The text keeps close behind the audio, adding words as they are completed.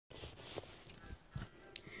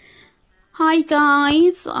Hi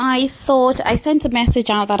guys, I thought I sent a message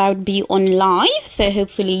out that I would be on live, so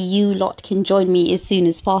hopefully you lot can join me as soon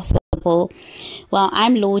as possible. Well,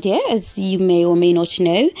 I'm Laudia, as you may or may not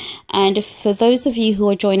know, and for those of you who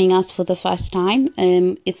are joining us for the first time,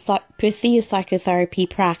 it's Psychotherapy Psychotherapy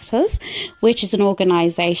Practice, which is an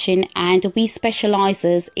organization, and we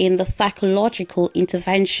specializes in the psychological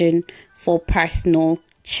intervention for personal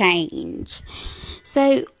change.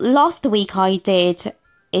 So last week I did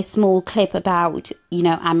a small clip about,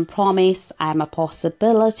 I'm a promise, I'm a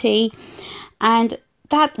possibility, and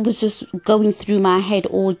that was just going through my head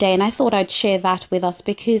all day, and I thought I'd share that with us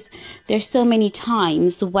because there's so many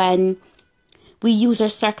times when we use our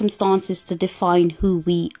circumstances to define who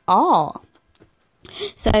we are.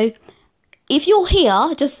 So if you're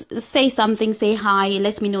here, just say something, say hi,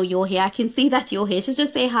 let me know you're here. I can see that you're here.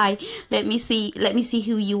 Just say hi, let me see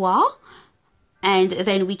who you are, and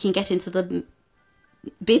then we can get into the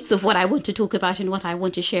bits of what I want to talk about and what I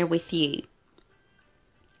want to share with you.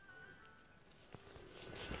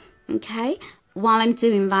 Okay, while I'm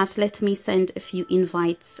doing that, let me send a few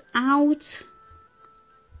invites out.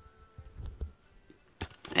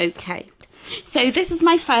 Okay, so this is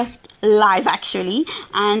my first live actually,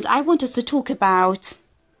 and I want us to talk about,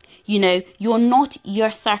 you're not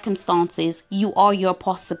your circumstances, you are your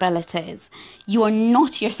possibilities. You are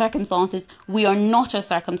not your circumstances, we are not our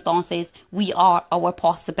circumstances, we are our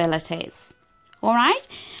possibilities. All right?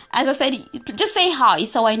 As I said, just say hi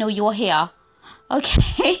so I know you're here.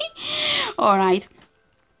 Okay? All right.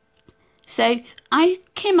 So I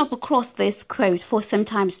came up across this quote for some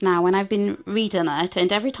times now, and I've been reading it,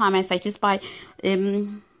 and every time I say it is by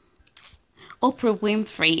Oprah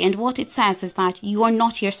Winfrey, and what it says is that you are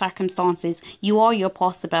not your circumstances, you are your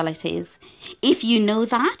possibilities. If you know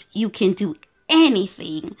that, you can do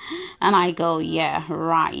anything. And I go, yeah,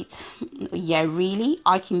 right. Yeah, really?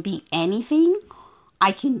 I can be anything?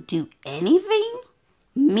 I can do anything?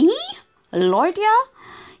 Me? Lordia?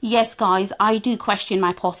 Yes, guys, I do question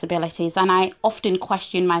my possibilities, and I often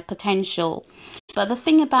question my potential. But the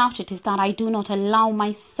thing about it is that I do not allow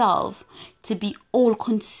myself to be all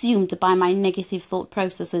consumed by my negative thought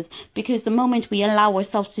processes, because the moment we allow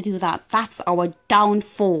ourselves to do that, that's our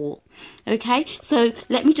downfall. Okay, so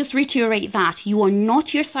let me just reiterate that. You are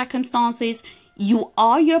not your circumstances, you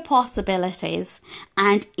are your possibilities.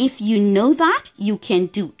 And if you know that, you can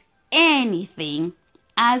do anything.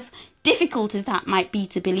 As difficult as that might be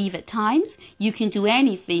to believe at times, you can do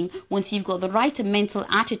anything once you've got the right mental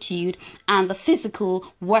attitude and the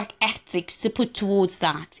physical work ethic to put towards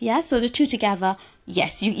that. Yeah, so the two together,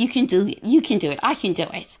 yes, you can do it. You can do it. I can do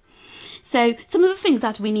it. So some of the things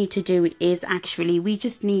that we need to do is actually we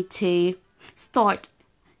just need to start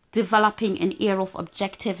developing an air of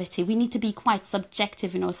objectivity. We need to be quite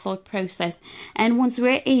subjective in our thought process, and once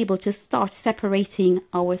we're able to start separating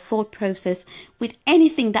our thought process with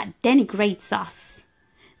anything that denigrates us,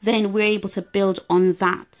 then we're able to build on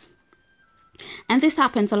that. And this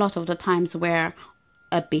happens a lot of the times where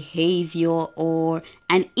a behavior or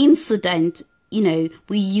an incident,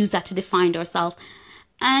 we use that to define ourselves.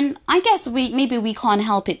 And I guess maybe we can't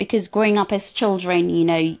help it, because growing up as children,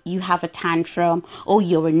 you have a tantrum. Oh,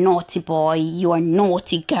 you're a naughty boy. You're a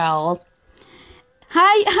naughty girl.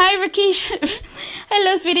 Hi, Rakesh.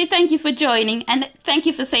 Hello, sweetie. Thank you for joining. And thank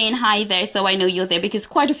you for saying hi there, so I know you're there, because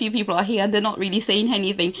quite a few people are here and they're not really saying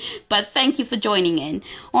anything. But thank you for joining in.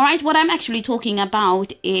 All right, what I'm actually talking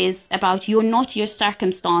about is about you're not your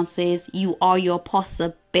circumstances. You are your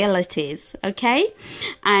possibilities. Okay?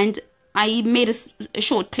 And I made a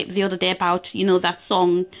short clip the other day about, that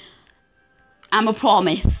song, I'm a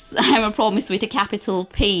promise. I'm a promise with a capital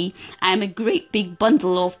P. I'm a great big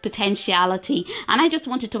bundle of potentiality. And I just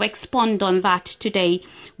wanted to expand on that today,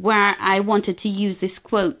 where I wanted to use this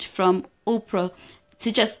quote from Oprah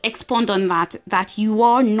to just expand on that you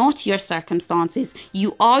are not your circumstances,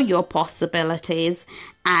 you are your possibilities.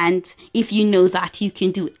 And if you know that, you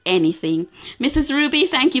can do anything. Mrs. Ruby,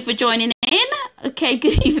 thank you for joining in. Okay,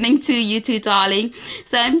 good evening to you too, darling.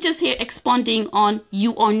 So I'm just here expanding on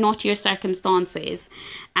you are not your circumstances.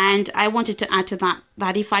 And I wanted to add to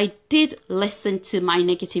that if I did listen to my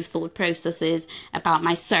negative thought processes about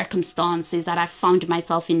my circumstances that I've found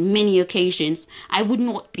myself in many occasions, I would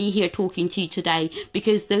not be here talking to you today,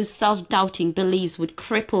 because those self-doubting beliefs would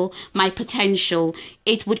cripple my potential.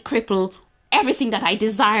 It would cripple everything that I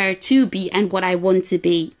desire to be and what I want to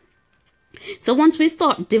be. So once we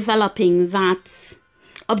start developing that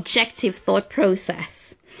objective thought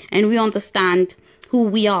process and we understand who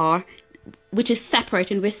we are, which is separate,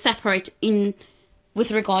 and we're separate in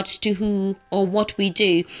with regards to who or what we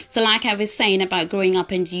do. So like I was saying about growing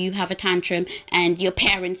up and you have a tantrum and your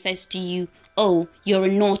parent says to you, oh, you're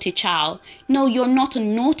a naughty child. No, you're not a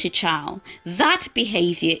naughty child. That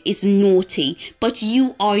behavior is naughty, but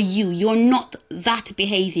you are you. You're not that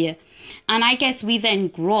behavior. And I guess we then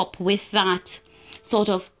grow up with that sort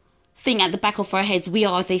of thing at the back of our heads. We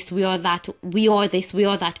are this, we are that, we are this, we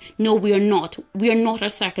are that. No, we are not. We are not our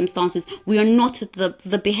circumstances. We are not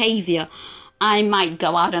the behavior. I might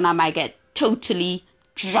go out and I might get totally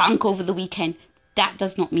drunk over the weekend. That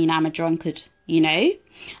does not mean I'm a drunkard, you know?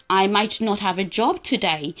 I might not have a job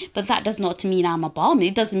today, but that does not mean I'm a bum.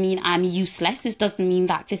 It doesn't mean I'm useless. It doesn't mean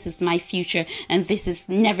that this is my future and this is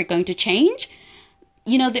never going to change.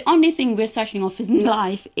 You know, the only thing we're starting off in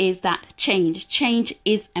life is that change. Change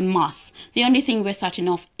is a must. The only thing we're starting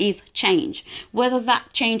off is change. Whether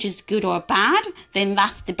that change is good or bad, then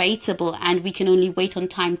that's debatable and we can only wait on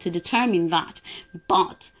time to determine that.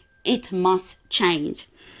 But it must change.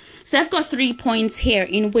 So I've got 3 points here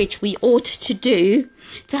in which we ought to do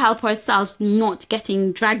to help ourselves not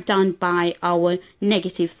getting dragged down by our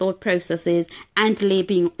negative thought processes and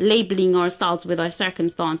labeling ourselves with our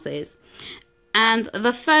circumstances. And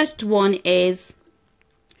the first one is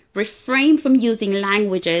refrain from using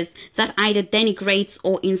languages that either denigrates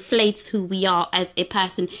or inflates who we are as a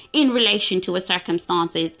person in relation to our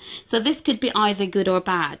circumstances. So this could be either good or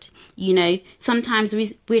bad. You know, sometimes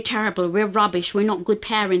we're terrible, we're rubbish, we're not good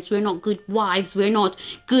parents, we're not good wives, we're not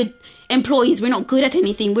good employees, we're not good at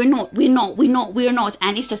anything, we're not,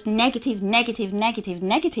 and it's just negative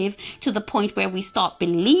to the point where we start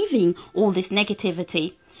believing all this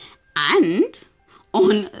negativity. And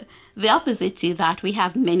on the opposite to that, we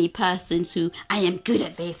have many persons who, I am good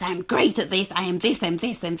at this, I'm great at this, I am this and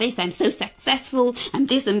this and this, I'm so successful, and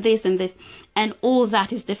this and this and this. And all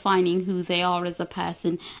that is defining who they are as a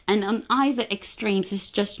person. And on either extremes, it's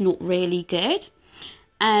just not really good.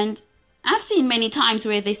 And I've seen many times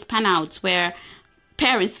where this pan out, where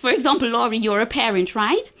parents, for example, Laurie, you're a parent,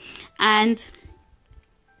 right? And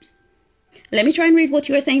let me try and read what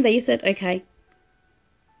you were saying there. You said, okay.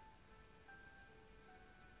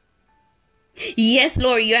 Yes,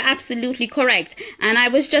 Laurie, you're absolutely correct. And I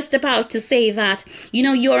was just about to say that, you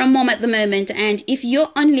know, you're a mom at the moment. And if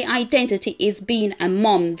your only identity is being a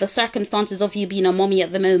mom, the circumstances of you being a mommy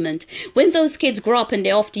at the moment, when those kids grow up and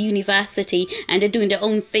they're off to university and they're doing their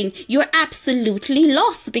own thing, you're absolutely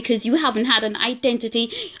lost because you haven't had an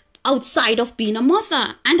identity outside of being a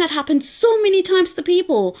mother. And that happens so many times to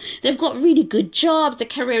people. They've got really good jobs, their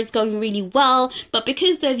career is going really well, but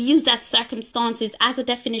because they've used that circumstances as a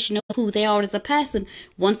definition of who they are as a person,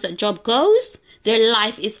 once that job goes, their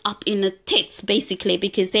life is up in the tits, basically,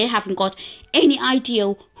 because they haven't got any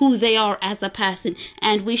idea who they are as a person.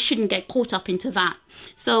 And we shouldn't get caught up into that.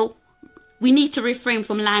 So we need to refrain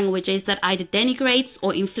from languages that either denigrates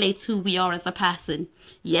or inflates who we are as a person.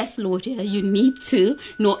 Yes, Lord, yeah, you need to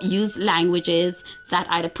not use languages that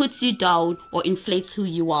either puts you down or inflates who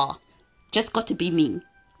you are. Just got to be me,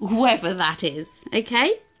 whoever that is,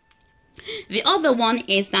 okay? The other one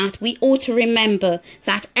is that we ought to remember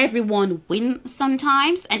that everyone wins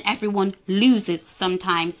sometimes and everyone loses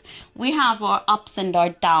sometimes. We have our ups and our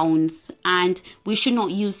downs, and we should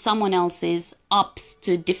not use someone else's ups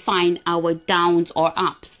to define our downs or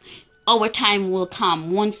ups. Our time will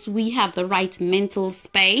come once we have the right mental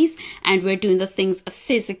space and we're doing the things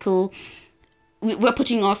physical. We're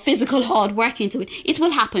putting our physical hard work into it. It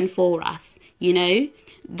will happen for us, you know.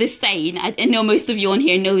 This saying, I know most of you on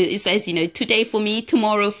here know it says, you know, today for me,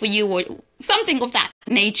 tomorrow for you, or something of that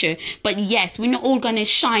nature. But yes, we're not all going to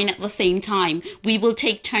shine at the same time. We will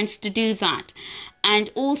take turns to do that.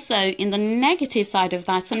 And also in the negative side of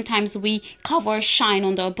that, sometimes we cover our shine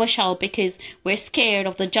under a bushel because we're scared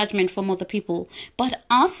of the judgment from other people. But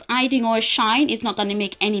us hiding our shine is not going to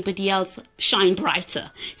make anybody else shine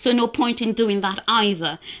brighter. So no point in doing that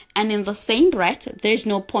either. And in the same breath, there's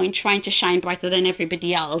no point trying to shine brighter than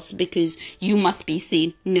everybody else because you must be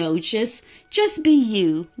seen. No, just be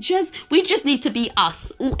you. We just need to be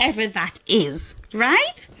us, whoever that is,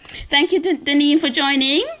 right? Thank you, Deneen, for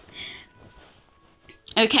joining.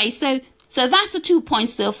 Okay, so that's the 2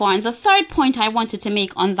 points so far. And the third point I wanted to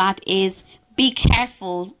make on that is be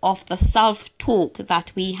careful of the self-talk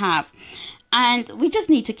that we have. And we just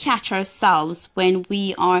need to catch ourselves when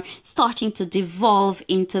we are starting to devolve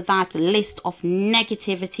into that list of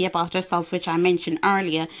negativity about ourselves, which I mentioned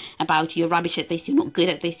earlier, about you're rubbish at this, you're not good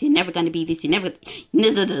at this, you're never going to be this, you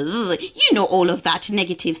know, all of that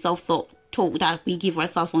negative self-talk that we give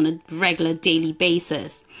ourselves on a regular daily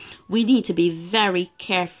basis. We need to be very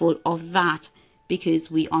careful of that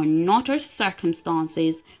because we are not our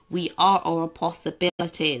circumstances, we are our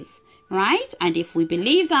possibilities, right? And if we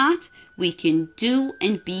believe that, we can do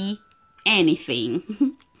and be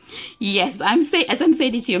anything. Yes, as I'm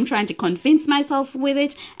saying it to you, I'm trying to convince myself with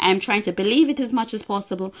it. I'm trying to believe it as much as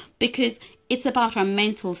possible, because it's about our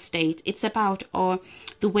mental state. It's about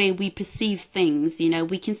the way we perceive things. You know,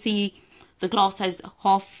 we can see the glass as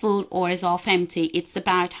half full or as half empty. It's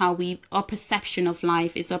about how our perception of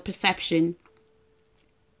life is our perception.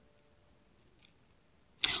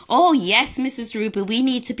 Oh, yes, Mrs. Ruby, we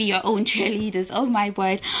need to be our own cheerleaders. Oh, my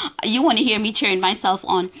word. You want to hear me cheering myself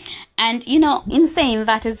on. And, you know, in saying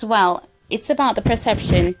that as well, it's about the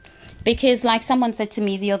perception. Because like someone said to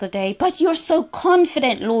me the other day, but you're so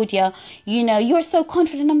confident, Laudia. You know, you're so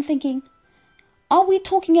confident. I'm thinking, are we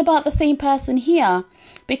talking about the same person here?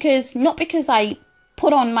 Because not because I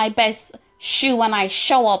put on my best shoe and I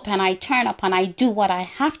show up and I turn up and I do what I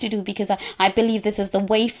have to do because I believe this is the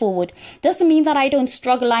way forward, doesn't mean that I don't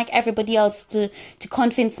struggle like everybody else to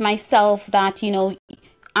convince myself that, you know,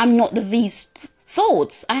 I'm not these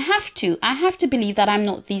thoughts. I have to believe that I'm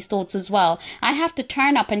not these thoughts as well. I have to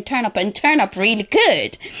turn up and turn up and turn up really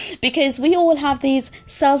good, because we all have these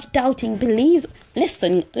self-doubting beliefs.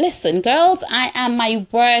 Listen, girls, I am my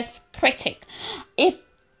worst critic. If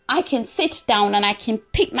I can sit down and I can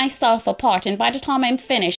pick myself apart, and by the time I'm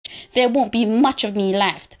finished, there won't be much of me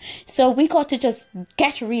left. So we got to just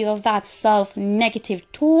get rid of that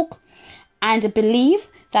self-negative talk and believe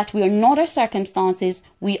that we are not our circumstances,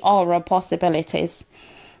 we are our possibilities.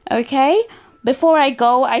 Okay? Before I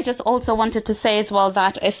go, I just also wanted to say as well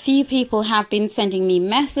that a few people have been sending me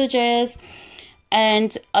messages,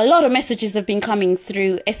 and a lot of messages have been coming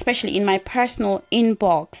through, especially in my personal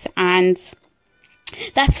inbox, and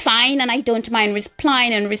that's fine, and I don't mind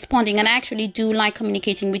replying and responding, and I actually do like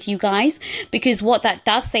communicating with you guys, because what that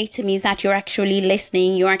does say to me is that you're actually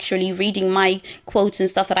listening, you're actually reading my quotes and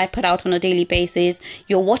stuff that I put out on a daily basis,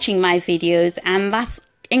 you're watching my videos, and that's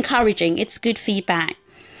encouraging. It's good feedback.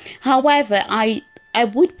 However, I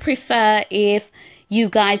would prefer if you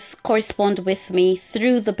guys correspond with me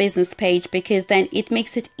through the business page, because then it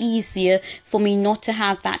makes it easier for me not to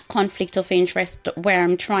have that conflict of interest where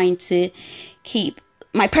I'm trying to keep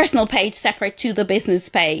my personal page separate to the business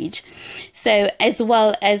page. So as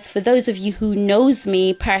well as for those of you who knows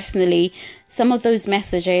me personally, some of those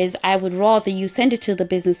messages I would rather you send it to the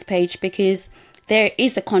business page, because there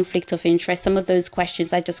is a conflict of interest. Some of those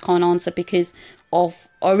questions I just can't answer because of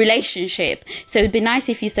our relationship. So it'd be nice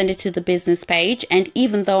if you send it to the business page. And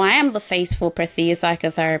even though I am the face for Prathia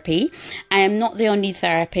Psychotherapy, I am not the only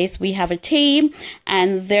therapist. We have a team,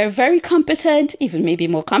 and they're very competent, even maybe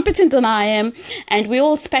more competent than I am. And we're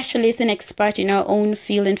all specialists and experts in our own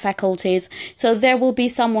field and faculties. So there will be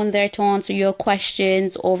someone there to answer your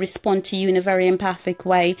questions or respond to you in a very empathic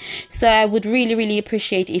way. So I would really, really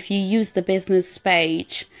appreciate if you use the business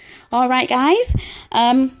page. All right, guys.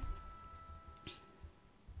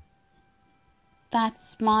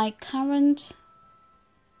 That's my current.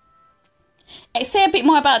 Say a bit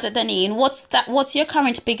more about it, Danine. What's your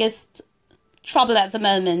current biggest trouble at the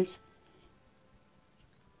moment?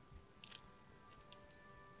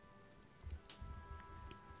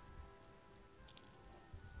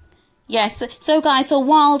 Yes. So guys, so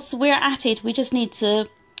whilst we're at it, we just need to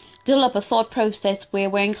develop a thought process where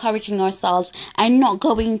we're encouraging ourselves and not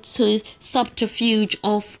going to subterfuge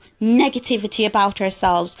of negativity about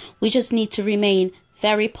ourselves. We just need to remain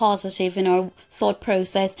very positive in our thought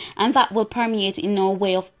process, and that will permeate in our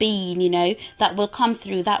way of being, you know, that will come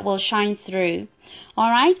through, that will shine through.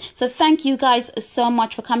 All right, so thank you guys so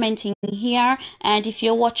much for commenting here, and if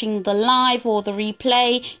you're watching the live or the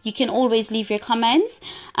replay, you can always leave your comments.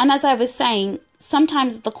 And as I was saying,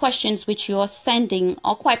 sometimes the questions which you're sending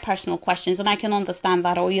are quite personal questions, and I can understand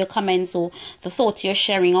that, or your comments or the thoughts you're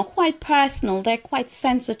sharing are quite personal. They're quite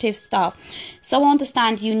sensitive stuff. So I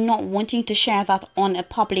understand you not wanting to share that on a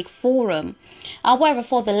public forum. However,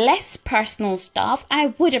 for the less personal stuff, I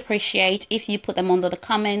would appreciate if you put them under the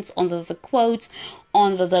comments, under the quotes,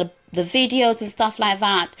 under the videos and stuff like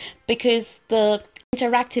that, because the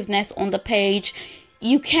interactiveness on the page,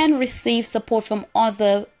 you can receive support from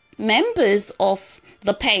other members of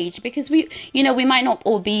the page, because we might not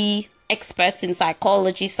all be experts in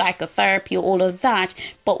psychology, psychotherapy, all of that,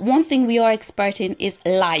 but one thing we are expert in is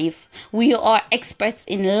life. We are experts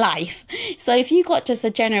in life. So if you got just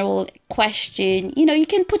a general question, you know, you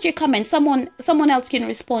can put your comment, someone else can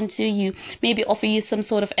respond to you, maybe offer you some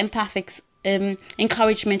sort of empathic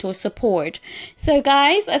encouragement or support. So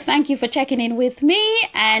guys, thank you for checking in with me,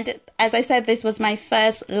 and as I said, this was my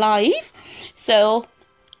first live, so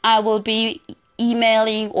I will be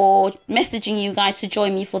emailing or messaging you guys to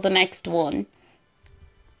join me for the next one.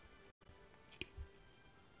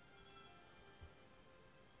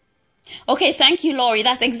 Okay, thank you, Laurie.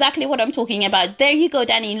 That's exactly what I'm talking about. There you go,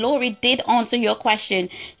 Danny. Laurie did answer your question.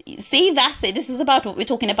 See, that's it. This is about what we're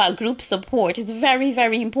talking about, group support. It's very,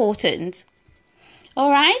 very important.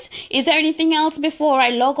 All right. Is there anything else before I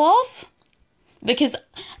log off? Because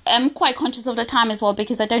I'm quite conscious of the time as well,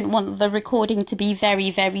 because I don't want the recording to be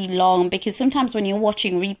very, very long, because sometimes when you're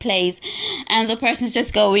watching replays and the person's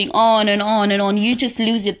just going on and on and on, you just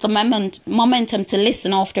lose it, the momentum to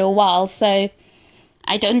listen after a while. So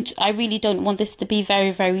I really don't want this to be very,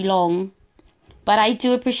 very long, but I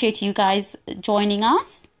do appreciate you guys joining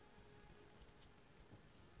us.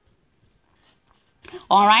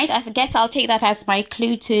 All right, I guess I'll take that as my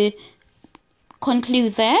clue to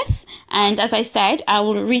conclude this. And as I said, I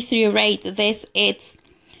will reiterate this. It's,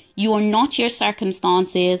 you are not your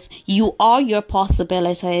circumstances. You are your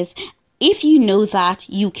possibilities. If you know that,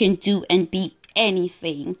 you can do and be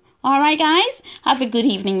anything. All right, guys, have a good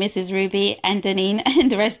evening, Mrs. Ruby and Deneen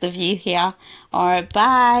and the rest of you here. All right,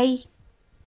 bye.